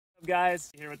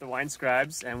Guys, here with the Wine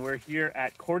Scribes, and we're here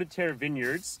at Courtier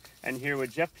Vineyards, and here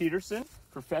with Jeff Peterson,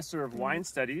 professor of wine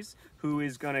studies, who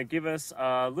is going to give us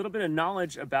a little bit of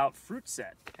knowledge about fruit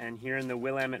set, and here in the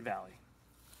Willamette Valley.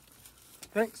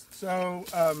 Thanks. So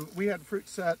we had fruit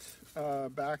set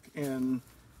back in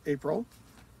April,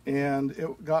 and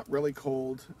it got really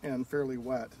cold and fairly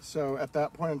wet. So at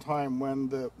that point in time, when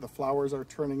the flowers are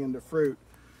turning into fruit,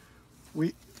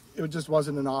 it just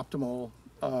wasn't an optimal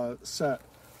set.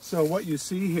 So what you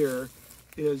see here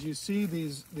is you see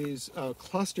these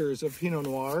clusters of Pinot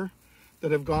Noir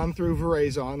that have gone through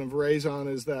veraison, and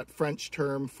veraison is that French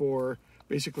term for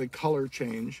basically color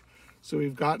change. So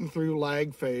we've gotten through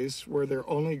lag phase where they're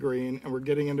only green, and we're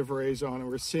getting into veraison, and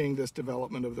we're seeing this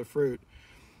development of the fruit.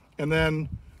 And then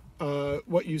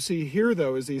what you see here,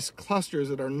 though, is these clusters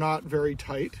that are not very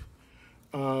tight,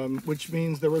 which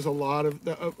means there was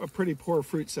a pretty poor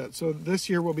fruit set. So this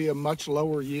year will be a much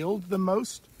lower yield than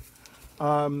most.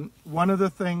 One of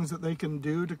the things that they can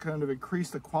do to kind of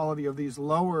increase the quality of these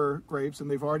lower grapes,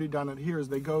 and they've already done it here, is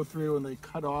they go through and they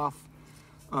cut off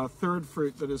third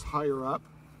fruit that is higher up.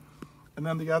 And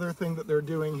then the other thing that they're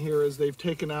doing here is they've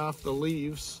taken off the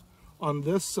leaves on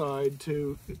this side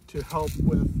to help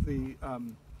with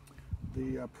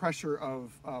the pressure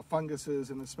of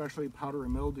funguses and especially powdery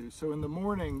mildew. So in the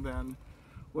morning then,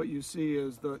 what you see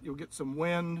is that you'll get some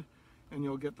wind and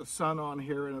you'll get the sun on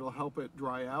here, and it'll help it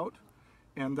dry out.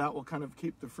 And that will kind of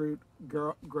keep the fruit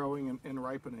growing and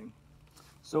ripening.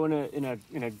 So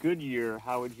in a good year,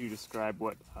 how would you describe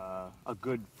what a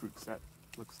good fruit set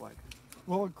looks like?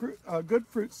 Well, a good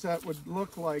fruit set would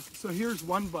look like, so here's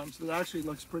one bunch that actually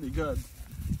looks pretty good.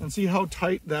 And see how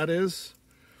tight that is?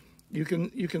 You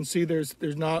can see there's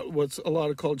not what's a lot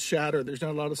of called shatter. There's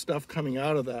not a lot of stuff coming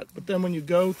out of that. But then when you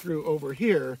go through over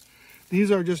here, these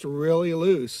are just really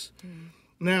loose.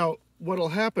 Now, what'll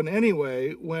happen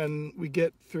anyway when we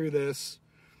get through this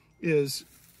is,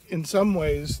 in some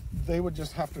ways, they would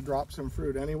just have to drop some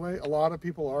fruit anyway. A lot of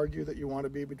people argue that you want to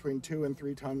be between 2 and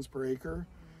 3 tons per acre.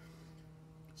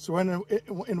 So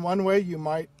in one way, you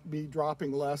might be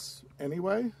dropping less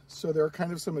anyway. So there are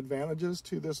kind of some advantages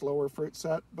to this lower fruit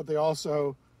set, but they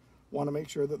also want to make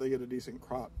sure that they get a decent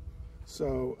crop.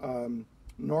 So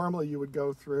normally you would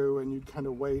go through and you'd kind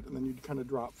of wait, and then you'd kind of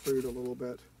drop fruit a little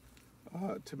bit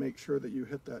to make sure that you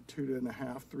hit that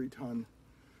 2.5 to 3 ton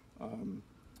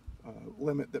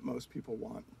limit that most people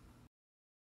want.